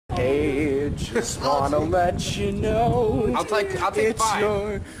Hey, just wanna let you know I'll take it's 5.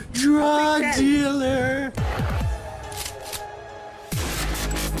 your drug dealer.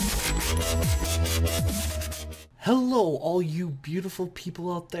 Hello, all you beautiful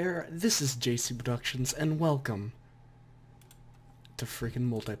people out there. This is JC Productions, and welcome to freaking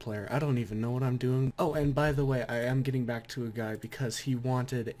multiplayer. I don't even know what I'm doing. Oh, and by the way, I am getting back to a guy because he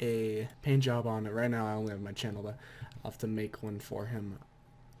wanted a paint job on it. Right now, I only have my channel, but I'll have to make one for him.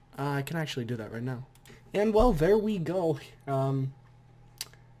 I can actually do that right now. And well, there we go.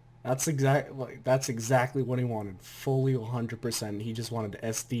 That's exactly what he wanted. Fully 100%. He just wanted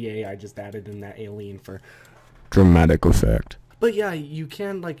SDA. I just added in that alien for dramatic effect. But yeah, you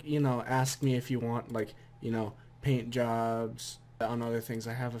can, like, you know, ask me if you want, like, you know, paint jobs on other things.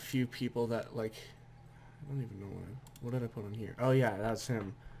 I have a few people that, like, I don't even know what did I put on here. Oh yeah, that's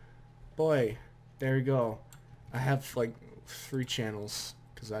him. Boy, there you go. I have like 3 channels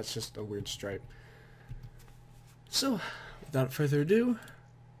because that's just a weird stripe. So, without further ado,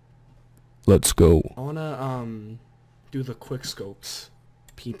 let's go. I wanna do the quickscopes.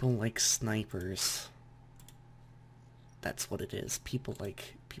 People like snipers. That's what it is. People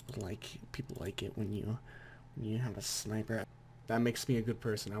like it when you have a sniper. That makes me a good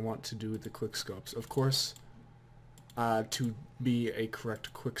person. I want to do the quickscopes. Of course, to be a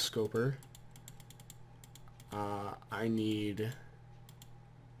correct quickscoper,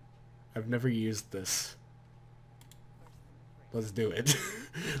 I've never used this. Let's do it.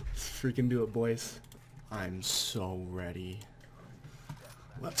 Let's freaking do it, boys. I'm so ready.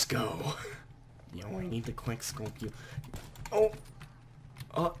 Let's go. Yo, I need to quickscope you. Oh!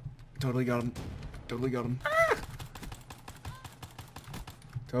 Oh! Totally got him. Totally got him. Ah!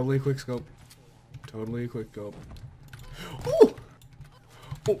 Totally a quickscope. Totally a quickscope. Oh!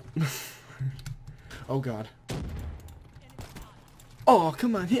 Oh! Oh god. Oh,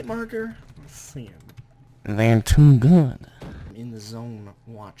 come on, hit marker. Let's see him. They're too good. I'm in the zone.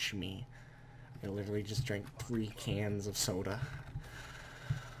 Watch me. I literally just drank 3 cans of soda.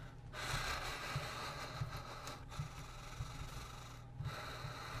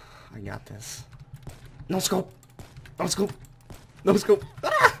 I got this. No scope. No scope. No scope.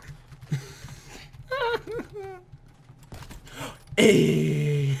 Ah!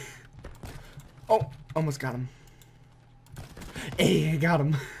 Hey. Oh, almost got him. Hey, I got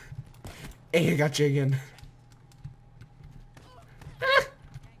him. Hey, I got you again. Ah!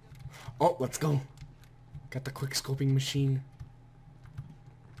 Oh, let's go. Got the quick scoping machine.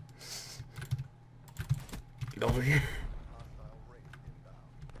 Get over here.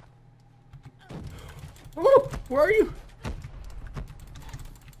 Oh, where are you?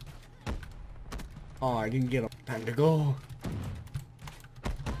 Oh, I didn't get him. Time to go.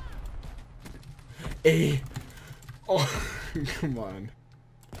 Hey. Oh, come on.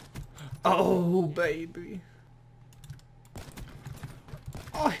 Oh, baby.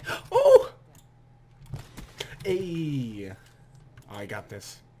 Oh, oh. Hey. I got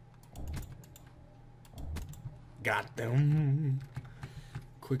this. Got them.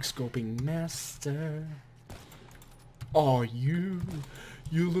 Quick scoping master. Oh, you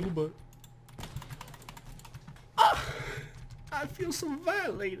little butt. Ah, I feel so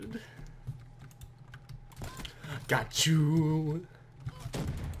violated. Got you.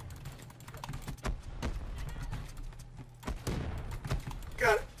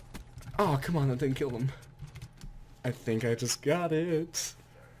 Got it. Oh, come on, that didn't kill him. I think I just got it.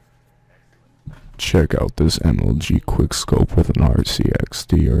 Check out this MLG quickscope with an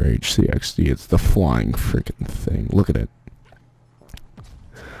RCXD or HCXD. It's the flying freaking thing. Look at it.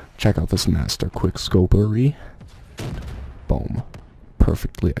 Check out this master quickscopery. Boom.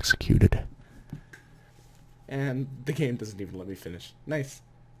 Perfectly executed. And the game doesn't even let me finish. Nice.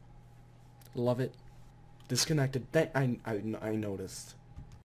 Love it. Disconnected. I noticed.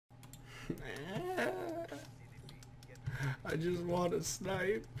 I just want to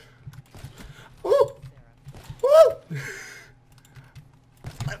snipe. Woo! Woo!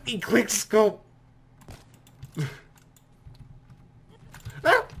 Let me quickscope.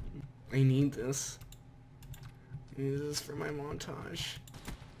 Ah! I need this. I need this for my montage.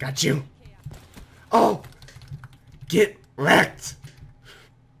 Got you. Oh! Get wrecked!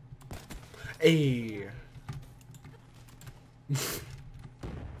 Hey.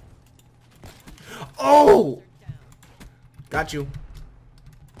 Oh! Got you.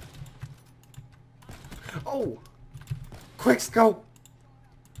 Oh! Quick scope!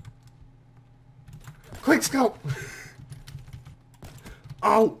 Quick scope!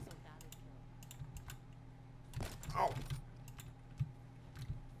 Oh! Oh!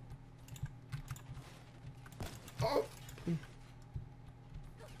 Oh!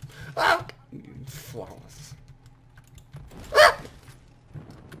 Flawless.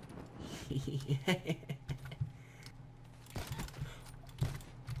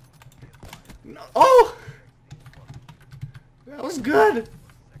 No. Oh! That was good!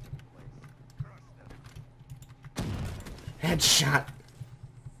 Headshot!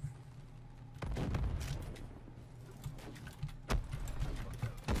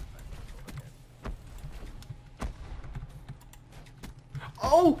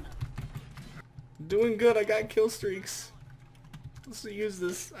 Oh! Doing good, I got kill streaks. Let's use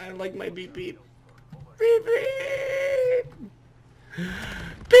this. I like my beep beep. Beep beep!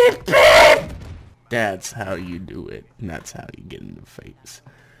 Beep beep! That's how you do it. And that's how you get in the face.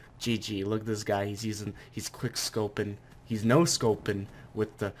 GG, look at this guy. He's quick scoping. He's no scoping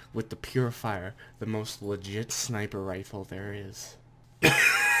with the Purifier, the most legit sniper rifle there is.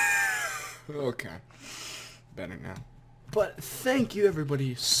 Okay. Better now. But thank you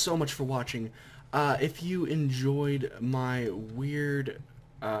everybody so much for watching. If you enjoyed my weird,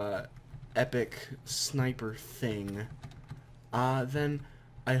 epic sniper thing, then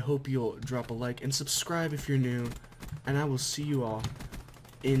I hope you'll drop a like and subscribe if you're new, and I will see you all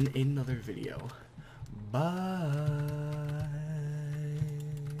in another video. Bye.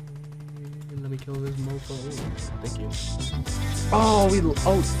 Let me kill this mofo. Thank you. Oh,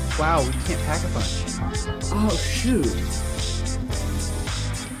 wow, we can't pack a punch. Oh, shoot.